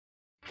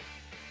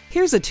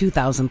Here's a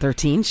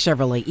 2013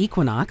 Chevrolet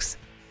Equinox.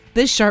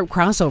 This sharp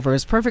crossover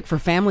is perfect for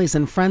families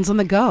and friends on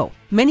the go.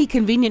 Many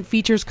convenient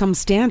features come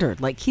standard,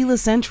 like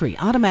keyless entry,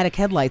 automatic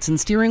headlights, and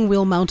steering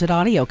wheel mounted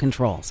audio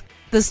controls.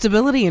 The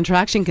stability and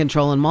traction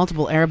control and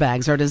multiple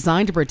airbags are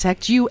designed to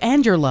protect you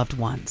and your loved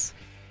ones.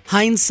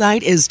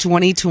 Hindsight is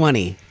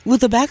 20/20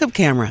 with a backup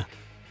camera.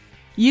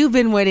 You've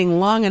been waiting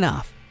long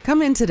enough.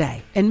 Come in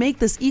today and make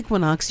this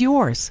Equinox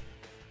yours.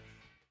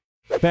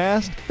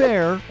 Fast,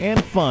 fair,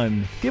 and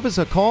fun. Give us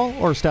a call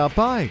or stop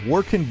by.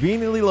 We're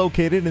conveniently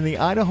located in the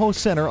Idaho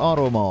Center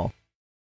Auto Mall.